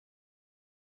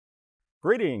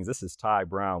Greetings, this is Ty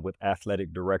Brown with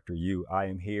Athletic Director U. I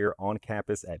am here on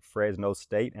campus at Fresno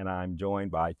State and I'm joined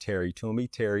by Terry Tumey.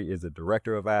 Terry is the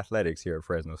Director of Athletics here at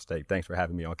Fresno State. Thanks for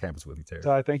having me on campus with you, Terry.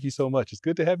 Ty, thank you so much. It's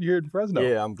good to have you here in Fresno.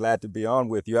 Yeah, I'm glad to be on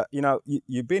with you.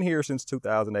 You've been here since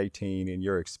 2018 and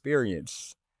your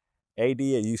experience, AD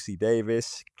at UC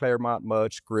Davis, Claremont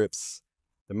Mudd, Scripps,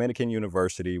 Dominican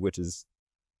University, which is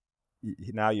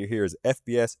now you're here as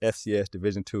FBS, FCS,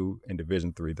 Division II, and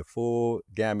Division III, the full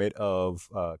gamut of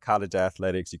college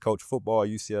athletics. You coach football at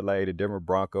UCLA, the Denver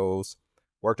Broncos,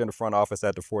 worked in the front office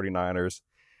at the 49ers.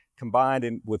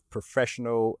 Combined with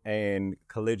professional and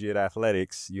collegiate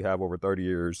athletics, you have over 30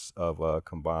 years of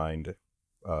combined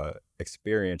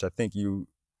experience. I think you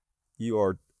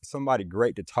are somebody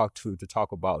great to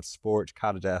talk about sports,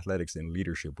 college athletics, and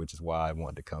leadership, which is why I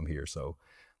wanted to come here. So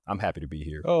I'm happy to be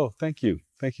here. Oh, thank you.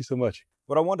 Thank you so much.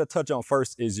 What I wanted to touch on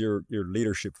first is your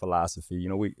leadership philosophy. You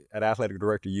know, we at Athletic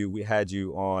Director U, we had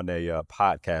you on a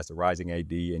podcast, The Rising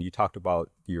AD, and you talked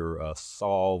about your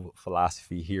solve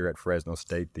philosophy here at Fresno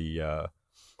State, the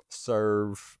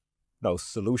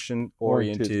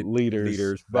solution-oriented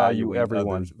leaders value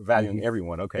everyone. Valuing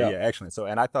everyone. Okay, Yeah. yeah, excellent. So,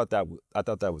 and I thought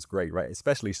that was great, right?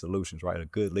 Especially solutions, right? A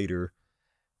good leader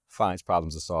finds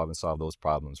problems to solve and solve those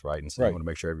problems, right? And so you want to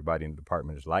make sure everybody in the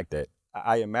department is like that.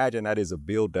 I imagine that is a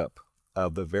buildup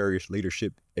of the various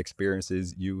leadership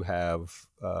experiences you have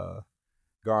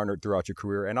garnered throughout your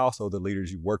career and also the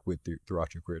leaders you work with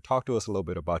throughout your career. Talk to us a little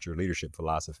bit about your leadership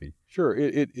philosophy. Sure.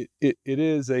 It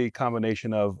is a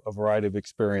combination of a variety of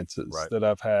experiences that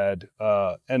I've had.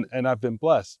 And I've been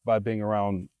blessed by being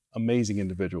around amazing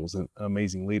individuals and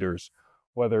amazing leaders,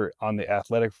 whether on the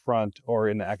athletic front or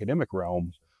in the academic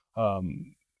realm.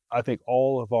 I think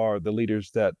all of the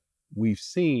leaders that we've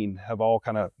seen have all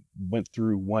kind of went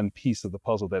through one piece of the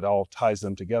puzzle that all ties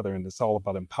them together, and it's all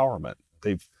about empowerment.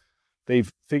 They've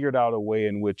figured out a way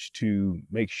in which to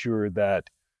make sure that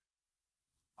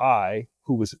I,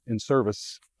 who was in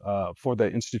service for the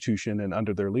institution and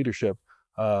under their leadership,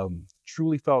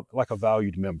 truly felt like a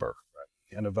valued member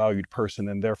and a valued person,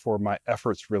 and therefore my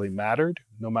efforts really mattered,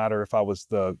 no matter if I was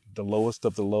the lowest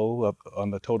of the low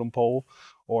on the totem pole,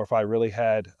 or if I really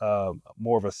had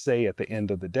more of a say at the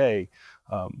end of the day.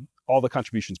 All the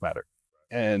contributions mattered.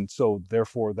 And so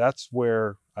therefore that's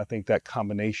where I think that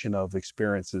combination of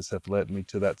experiences have led me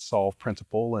to that solve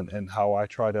principle and how I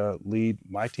try to lead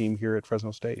my team here at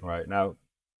Fresno State. Right. Now,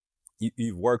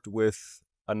 you've worked with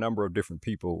a number of different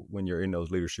people when you're in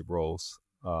those leadership roles.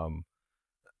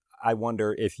 I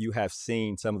wonder if you have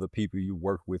seen some of the people you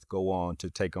work with go on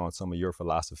to take on some of your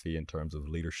philosophy in terms of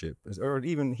leadership, or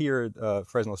even here at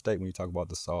Fresno State when you talk about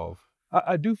the solve.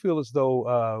 I do feel as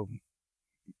though,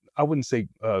 I wouldn't say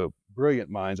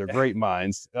brilliant minds or great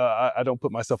minds. I don't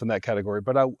put myself in that category,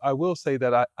 but I will say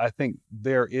that I think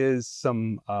there is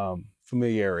some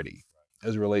familiarity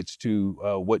as it relates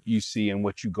to what you see and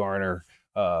what you garner.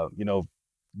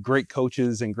 Great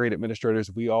coaches and great administrators,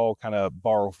 we all kind of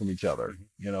borrow from each other,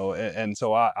 and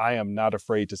so I am not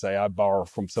afraid to say I borrow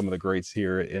from some of the greats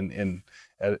here in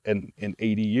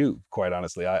ADU, quite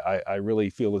honestly. I really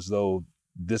feel as though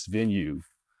this venue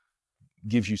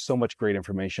gives you so much great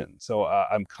information. So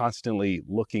I'm constantly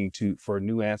looking for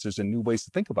new answers and new ways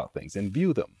to think about things and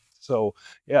view them. So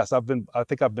yes, I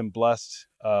think I've been blessed,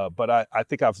 but I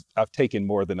think I've taken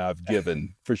more than I've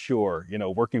given for sure.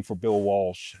 Working for Bill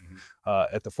Walsh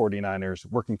at the 49ers,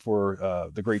 working for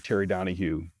the great Terry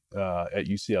Donahue at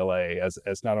UCLA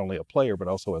as not only a player but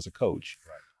also as a coach,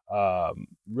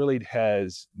 really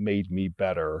has made me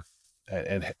better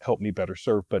and helped me better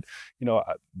serve. But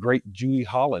great Julie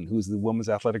Holland, who's the women's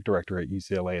athletic director at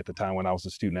UCLA at the time when I was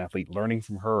a student athlete, learning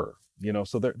from her.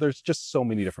 So there's just so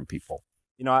many different people.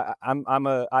 I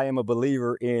am a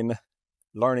believer in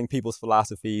learning people's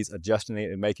philosophies, adjusting it,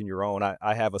 and making your own.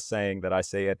 I have a saying that I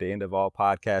say at the end of all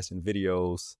podcasts and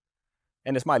videos,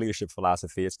 and it's my leadership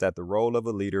philosophy. It's that the role of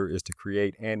a leader is to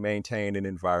create and maintain an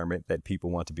environment that people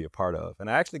want to be a part of. And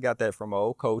I actually got that from an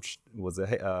old coach, who was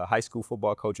a high school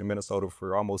football coach in Minnesota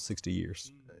for almost 60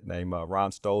 years, named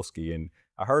Ron Stolsky. And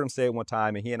I heard him say it one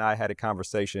time, and he and I had a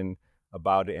conversation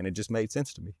about it, and it just made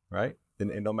sense to me, right?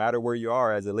 And no matter where you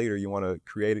are as a leader, you want to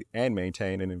create and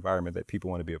maintain an environment that people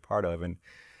want to be a part of. And it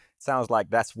sounds like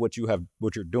that's what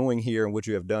you're doing here and what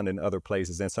you have done in other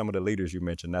places. And some of the leaders you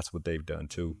mentioned, that's what they've done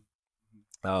too.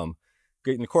 And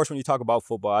of course, when you talk about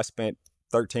football, I spent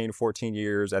 13 to 14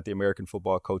 years at the American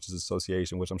Football Coaches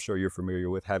Association, which I'm sure you're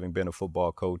familiar with, having been a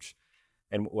football coach.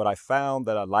 And what I found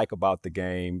that I like about the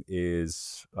game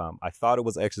is I thought it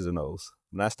was X's and O's.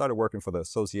 When I started working for the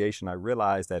association, I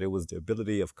realized that it was the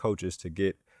ability of coaches to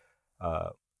get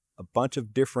a bunch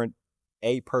of different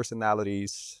A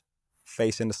personalities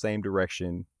facing the same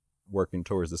direction, working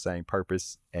towards the same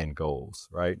purpose and goals,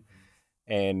 right?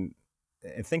 And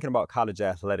thinking about college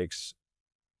athletics,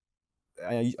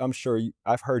 I'm sure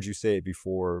I've heard you say it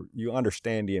before. You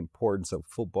understand the importance of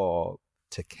football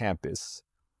to campus,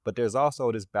 but there's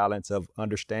also this balance of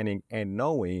understanding and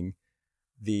knowing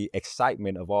the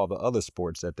excitement of all the other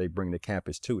sports that they bring to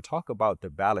campus too. Talk about the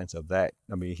balance of that.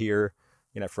 I mean, here,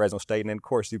 at Fresno State, and then of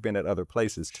course you've been at other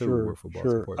places too where football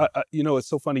is important. It's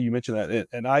so funny you mentioned that,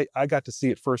 and I got to see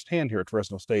it firsthand here at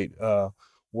Fresno State,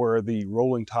 where the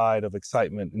rolling tide of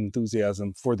excitement and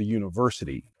enthusiasm for the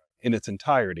university in its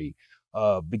entirety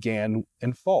began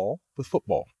in fall with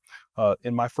football.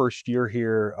 In my first year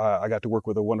here, I got to work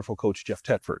with a wonderful coach, Jeff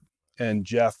Tedford. And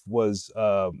Jeff was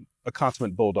a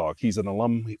consummate Bulldog. He's an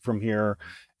alum from here,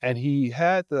 and he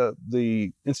had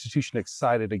the institution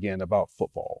excited again about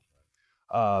football.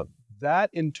 That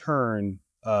in turn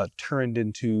turned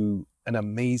into an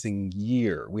amazing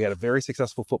year. We had a very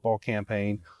successful football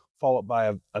campaign, followed by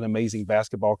an amazing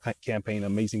basketball campaign,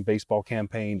 amazing baseball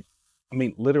campaign. I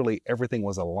mean, literally everything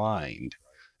was aligned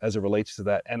as it relates to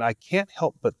that. And I can't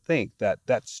help but think that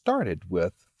that started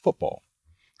with football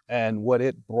and what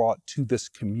it brought to this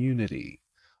community.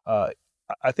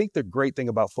 I think the great thing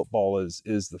about football is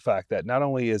the fact that not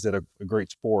only is it a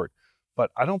great sport,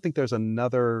 but I don't think there's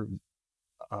another,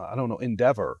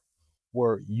 endeavor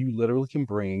where you literally can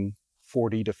bring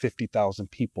 40 to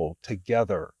 50,000 people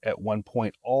together at one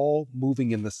point, all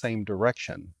moving in the same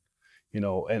direction,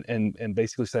 and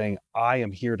basically saying, I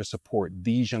am here to support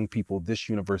these young people, this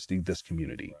university, this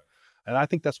community. Right. And I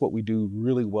think that's what we do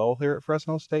really well here at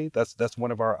Fresno State. That's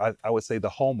one of our, I would say the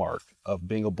hallmark of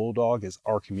being a Bulldog is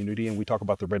our community. And we talk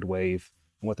about the red wave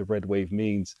and what the red wave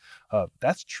means.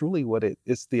 That's truly what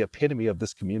it's the epitome of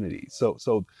this community.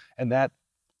 And that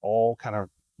all kind of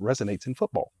resonates in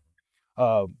football.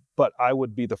 But I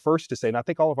would be the first to say, and I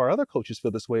think all of our other coaches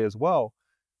feel this way as well,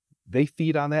 they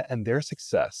feed on that, and their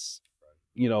success,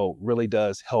 really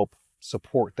does help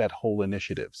support that whole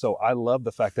initiative. So I love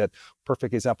the fact that,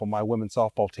 perfect example, my women's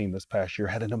softball team this past year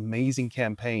had an amazing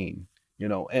campaign,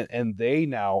 and they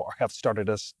now have started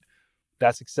us,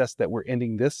 that success that we're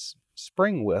ending this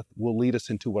spring with will lead us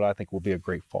into what I think will be a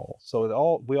great fall.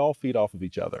 So we all feed off of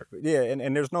each other. Yeah,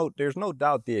 and there's no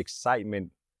doubt the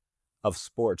excitement of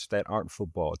sports that aren't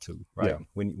football too, right? Yeah.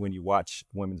 When you watch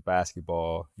women's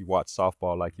basketball, you watch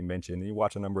softball, like you mentioned, and you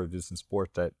watch a number of different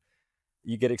sports that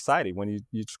you get excited when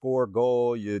you score a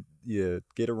goal, you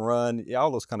get a run,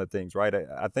 all those kind of things, right?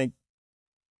 I think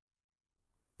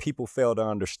people fail to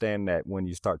understand that when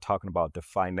you start talking about the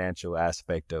financial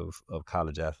aspect of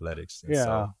college athletics.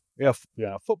 And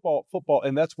football,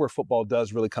 and that's where football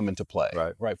does really come into play,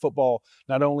 right? Football,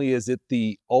 not only is it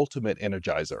the ultimate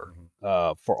energizer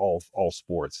for all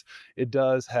sports, it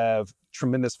does have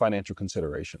tremendous financial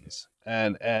considerations,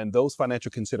 and those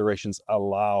financial considerations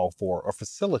allow for or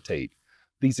facilitate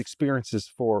these experiences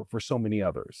for so many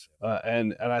others,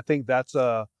 and I think that's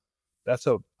a I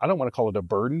don't want to call it a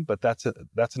burden, but that's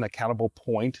an accountable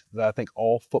point that I think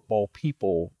all football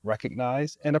people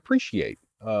recognize and appreciate.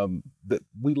 That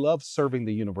we love serving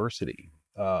the university,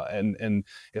 and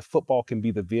if football can be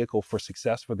the vehicle for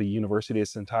success for the university in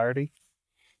its entirety,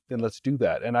 then let's do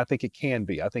that. And I think it can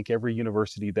be. I think every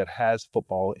university that has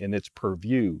football in its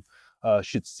purview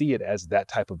should see it as that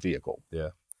type of vehicle. Yeah.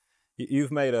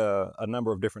 You've made a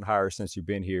number of different hires since you've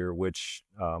been here, which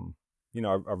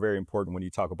are very important when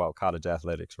you talk about college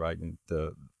athletics, right? And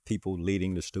the people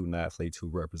leading the student athletes who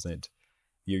represent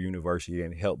your university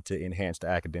and help to enhance the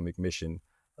academic mission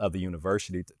of the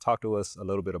university. Talk to us a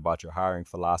little bit about your hiring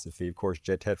philosophy. Of course,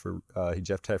 Jeff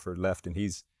Tedford left, and he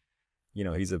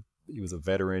was a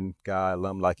veteran guy,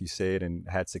 alum, like you said, and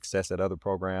had success at other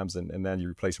programs. And then you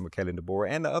replaced him with Kelly DeBoer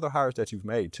and the other hires that you've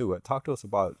made too. Talk to us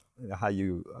about how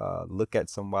you look at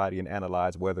somebody and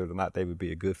analyze whether or not they would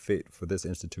be a good fit for this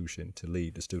institution to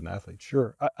lead the student athletes.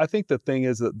 Sure. I think the thing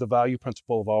is that the value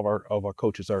principle of all of our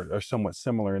coaches are somewhat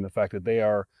similar in the fact that they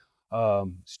are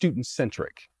student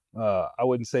centric. I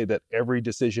wouldn't say that every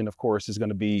decision, of course, is going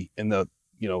to be in the,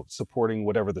 supporting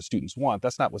whatever the students want.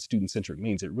 That's not what student-centric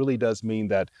means. It really does mean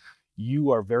that you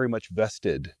are very much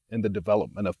vested in the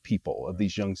development of people, of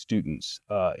these young students,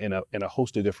 in a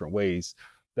host of different ways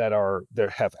that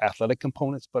have athletic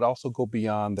components, but also go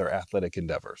beyond their athletic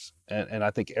endeavors. And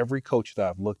I think every coach that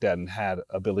I've looked at and had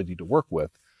ability to work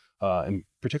with, and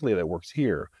particularly that works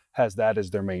here, has that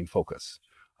as their main focus.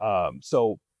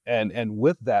 And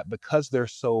with that, because they're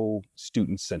so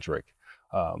student-centric,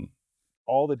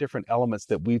 all the different elements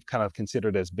that we've kind of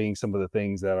considered as being some of the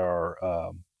things that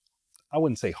are, I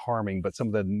wouldn't say harming, but some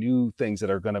of the new things that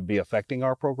are going to be affecting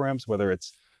our programs, whether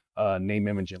it's name,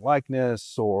 image, and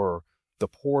likeness, or the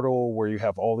portal where you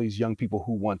have all these young people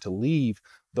who want to leave,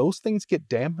 those things get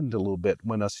dampened a little bit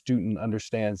when a student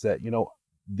understands that,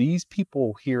 these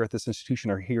people here at this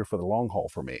institution are here for the long haul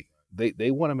for me.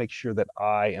 They want to make sure that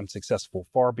I am successful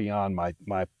far beyond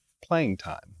my playing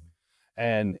time.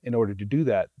 And in order to do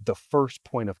that, the first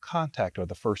point of contact or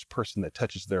the first person that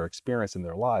touches their experience in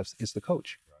their lives is the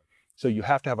coach. So you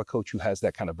have to have a coach who has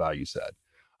that kind of value set.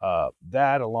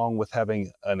 That, along with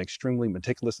having an extremely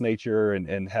meticulous nature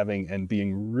and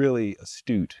being really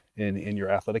astute in your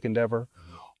athletic endeavor,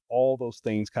 all those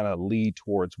things kind of lead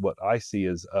towards what I see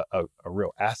as a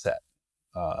real asset.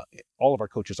 All of our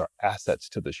coaches are assets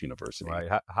to this university.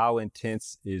 Right. How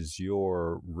intense is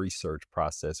your research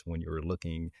process when you're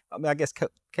looking? I mean, I guess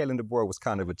Kalen DeBoer was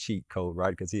kind of a cheat code,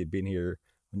 right? Because he had been here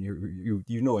when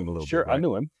you know him a little Sure, bit. Right? I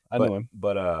knew him. I knew him.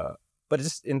 But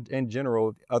just in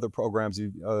general, other programs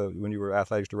when you were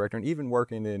athletics director, and even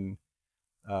working in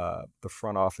the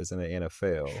front office in the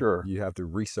NFL, sure, you have to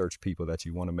research people that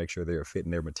you want to make sure they're fit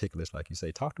and they're meticulous, like you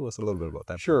say. Talk to us a little bit about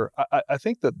that. Sure. I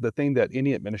think that the thing that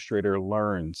any administrator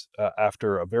learns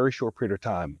after a very short period of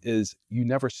time is you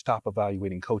never stop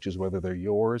evaluating coaches, whether they're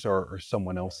yours or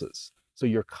someone else's. So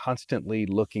you're constantly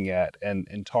looking at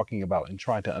and talking about and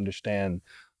trying to understand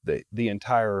the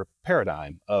entire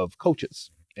paradigm of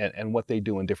coaches and what they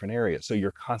do in different areas. So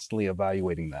you're constantly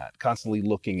evaluating that, constantly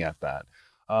looking at that.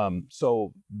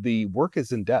 So the work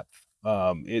is in depth.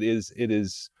 It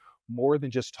is more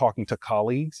than just talking to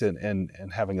colleagues and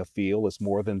having a feel. It's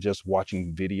more than just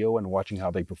watching video and watching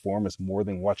how they perform. It's more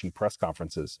than watching press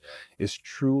conferences. It's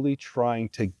truly trying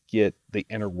to get the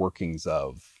inner workings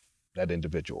of that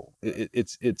individual. It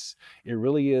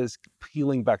really is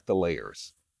peeling back the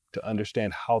layers to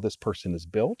understand how this person is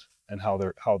built and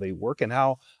how they work and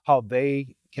how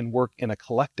they can work in a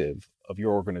collective of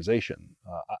your organization.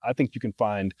 I think you can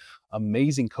find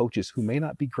amazing coaches who may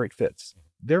not be great fits.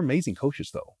 They're amazing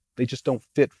coaches though. They just don't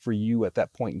fit for you at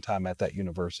that point in time at that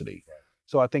university. Right.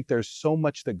 So I think there's so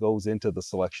much that goes into the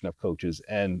selection of coaches.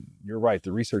 And you're right,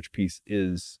 the research piece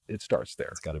it starts there.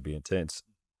 It's got to be intense.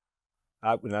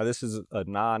 Now, this is a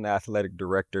non-athletic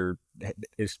director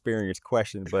experience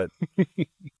question, but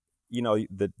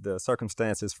the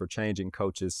circumstances for changing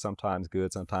coaches, sometimes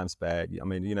good, sometimes bad. I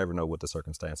mean, you never know what the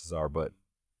circumstances are, but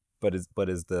is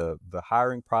the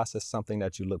hiring process something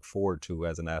that you look forward to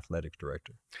as an athletic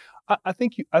director? I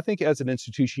think as an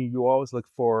institution, you always look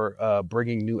for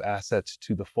bringing new assets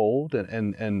to the fold,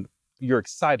 and you're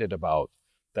excited about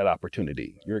that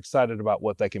opportunity. You're excited about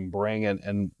what they can bring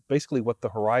and basically what the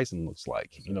horizon looks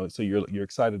like. So you're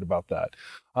excited about that.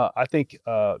 I think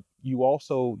you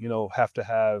also have to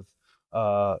have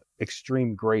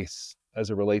extreme grace as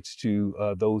it relates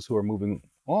to those who are moving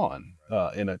on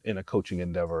in a coaching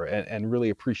endeavor and really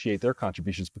appreciate their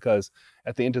contributions, because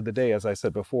at the end of the day, as I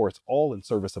said before, it's all in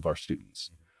service of our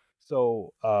students.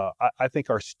 So I think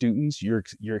our students,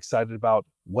 you're excited about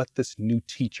what this new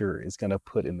teacher is going to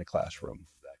put in the classroom.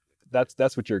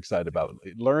 That's what you're excited about.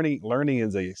 Learning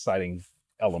is an exciting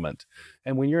element.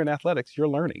 And when you're in athletics, you're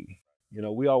learning.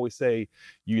 We always say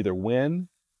you either win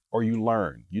or you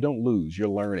learn. You don't lose, you're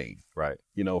learning. Right.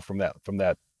 From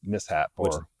that mishap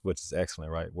which is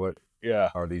excellent, right? What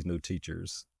are these new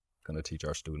teachers going to teach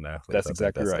our student athletes? That's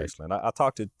exactly right. Excellent. I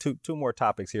talked to two more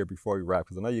topics here before we wrap,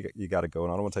 because I know you got to go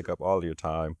and I don't want to take up all of your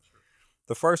time.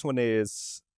 The first one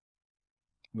is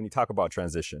when you talk about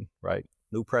transition, right?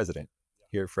 New president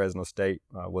here at Fresno State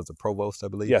was a provost, I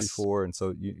believe, before. And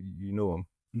so you knew him.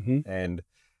 Mm-hmm. And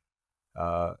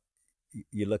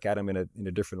you look at him in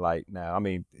a different light now. I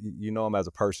mean, you know him as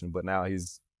a person, but now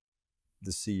he's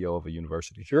the CEO of a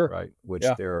university, sure, right? Which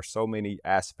there are so many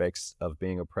aspects of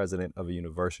being a president of a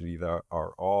university that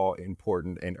are all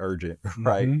important and urgent,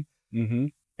 right? Mm-hmm. Mm-hmm.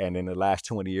 And in the last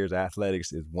 20 years,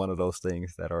 athletics is one of those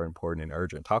things that are important and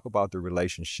urgent. Talk about the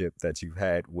relationship that you've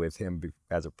had with him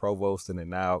as a provost and then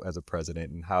now as a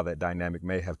president, and how that dynamic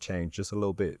may have changed just a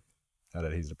little bit now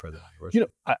that he's the president of the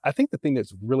university. I think the thing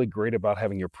that's really great about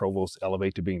having your provost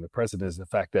elevate to being the president is the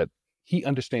fact that he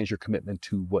understands your commitment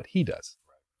to what he does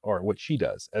or what she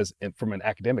does from an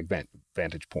academic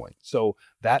vantage point. So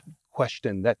that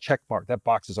question, that check mark, that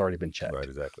box has already been checked. Right,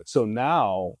 exactly. So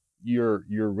now you're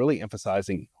really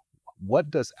emphasizing,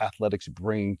 what does athletics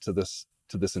bring to this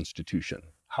institution?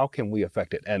 How can we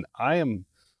affect it? And I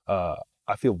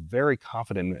feel very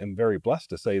confident and very blessed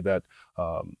to say that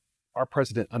our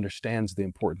president understands the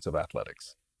importance of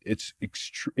athletics.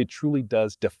 It truly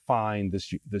does define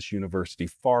this university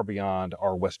far beyond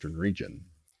our Western region.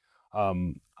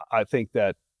 I think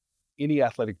that any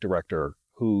athletic director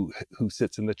who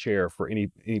sits in the chair for any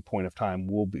point of time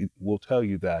will tell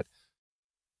you that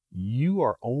you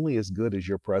are only as good as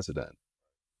your president.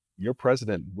 Your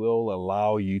president will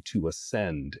allow you to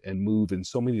ascend and move in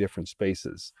so many different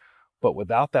spaces. But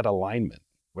without that alignment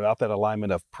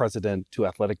of president to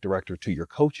athletic director to your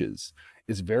coaches,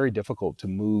 it's very difficult to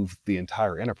move the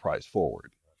entire enterprise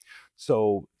forward.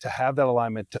 So to have that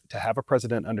alignment, to have a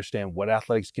president understand what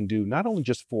athletics can do, not only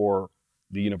just for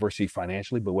the university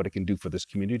financially, but what it can do for this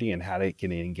community and how they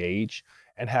can engage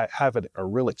and have a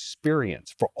real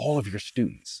experience for all of your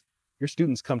students. Your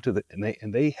students come to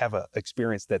and they have an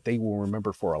experience that they will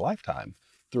remember for a lifetime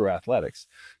through athletics.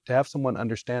 To have someone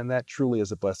understand that truly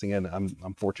is a blessing, and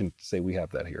I'm fortunate to say we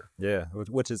have that here. Yeah,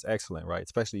 which is excellent, right?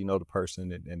 Especially you know the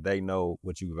person and they know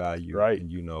what you value, right?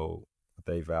 And you know what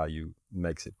they value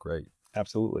makes it great.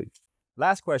 Absolutely.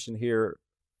 Last question here.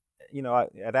 You know,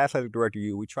 at Athletic Director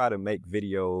U, we try to make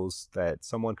videos that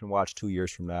someone can watch 2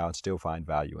 years from now and still find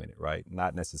value in it, right?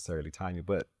 Not necessarily timely,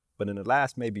 but in the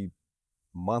last maybe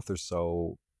month or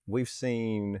so, we've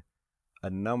seen a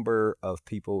number of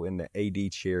people in the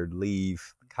AD chair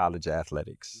leave college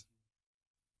athletics.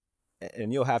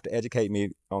 And you'll have to educate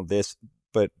me on this,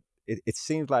 but it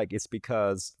seems like it's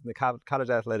because the college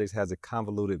athletics has a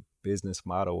convoluted business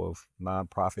model of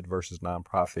nonprofit versus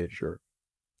nonprofit. Sure.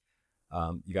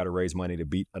 You got to raise money to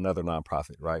beat another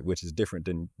nonprofit, right? Which is different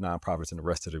than nonprofits in the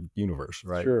rest of the universe,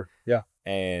 right? Sure. Yeah.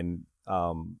 And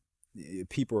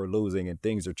people are losing and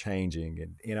things are changing,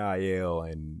 and NIL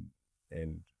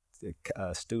and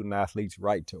student athletes'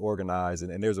 right to organize,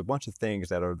 and there's a bunch of things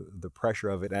that are the pressure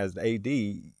of it. As the AD,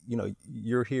 you know,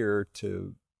 you're here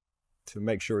to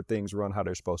make sure things run how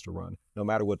they're supposed to run, no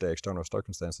matter what the external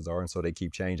circumstances are, and so they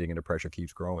keep changing and the pressure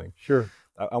keeps growing. Sure.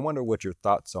 I wonder what your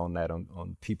thoughts on that,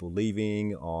 on people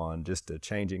leaving, on just the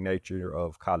changing nature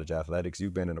of college athletics.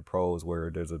 You've been in the pros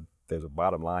where there's a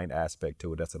bottom line aspect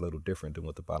to it that's a little different than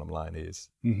what the bottom line is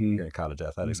here in college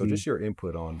athletics. So just your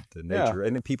input on the nature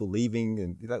and then people leaving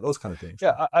and those kind of things.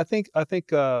 Yeah, I think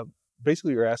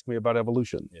basically you're asking me about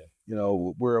evolution. Yeah. You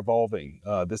know, we're evolving.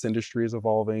 This industry is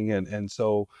evolving, and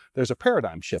so there's a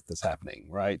paradigm shift that's happening,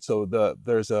 right? So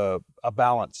there's a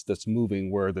balance that's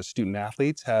moving where the student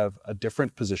athletes have a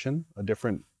different position, a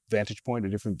different vantage point, a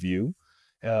different view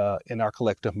in our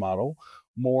collective model,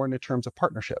 more in the terms of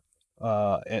partnership.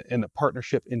 And a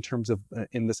partnership in terms of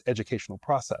in this educational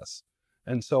process.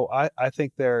 And so I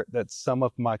think that some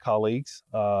of my colleagues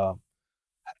are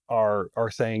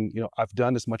saying, you know, I've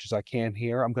done as much as I can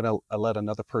here. I'm going to let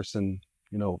another person,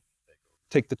 you know,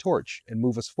 take the torch and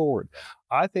move us forward.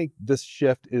 I think this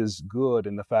shift is good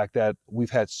in the fact that we've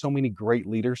had so many great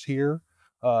leaders here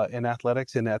in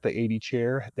athletics and at the AD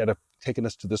chair that have taken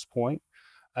us to this point.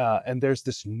 And there's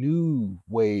this new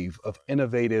wave of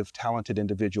innovative, talented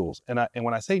individuals. And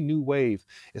when I say new wave,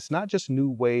 it's not just new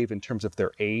wave in terms of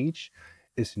their age,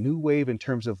 it's new wave in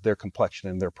terms of their complexion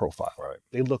and their profile. Right.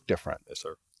 They look different. Yes,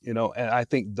 sir. You know, and I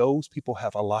think those people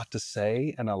have a lot to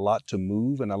say and a lot to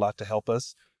move and a lot to help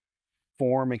us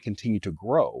form and continue to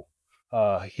grow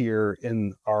here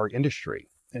in our industry.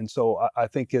 And so I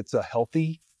think it's a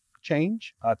healthy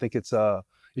change. I think it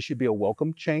should be a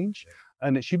welcome change. Yeah.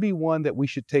 And it should be one that we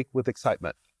should take with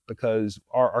excitement because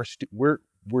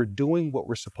we're doing what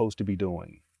we're supposed to be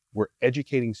doing. We're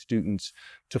educating students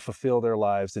to fulfill their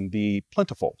lives and be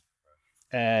plentiful.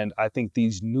 And I think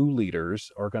these new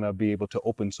leaders are going to be able to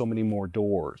open so many more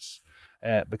doors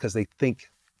because they think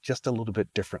just a little bit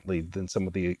differently than some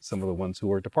of the ones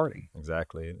who are departing.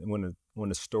 Exactly. And when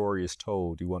the story is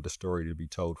told, you want the story to be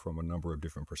told from a number of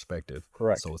different perspectives.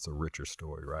 Correct. So it's a richer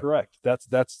story, right? Correct. That's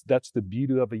the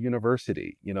beauty of a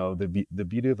university. You know, the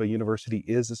beauty of a university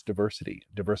is its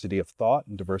diversity of thought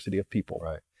and diversity of people.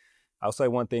 Right. I'll say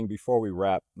one thing before we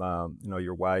wrap. You know,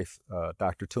 your wife,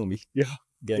 Dr. Tumey. Yeah.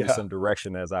 Gave me some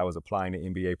direction as I was applying the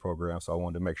MBA program, so I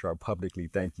wanted to make sure I publicly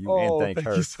thank you and thank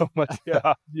her. Thank you so much.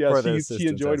 Yeah, she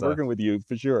enjoyed working with you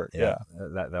for sure. Yeah,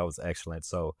 that was excellent.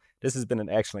 So this has been an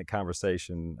excellent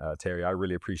conversation, Terry. I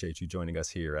really appreciate you joining us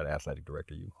here at Athletic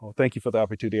Director U. Oh, thank you for the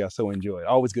opportunity. I so enjoyed.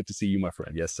 Always good to see you, my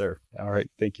friend. Yes, sir. All right,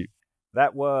 thank you.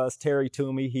 That was Terry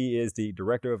Tumey. He is the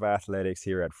Director of Athletics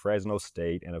here at Fresno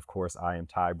State, and of course, I am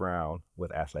Ty Brown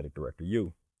with Athletic Director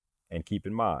U. And keep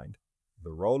in mind,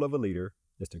 the role of a leader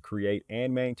is to create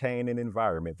and maintain an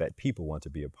environment that people want to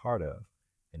be a part of.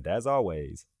 And as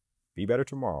always, be better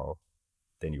tomorrow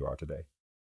than you are today.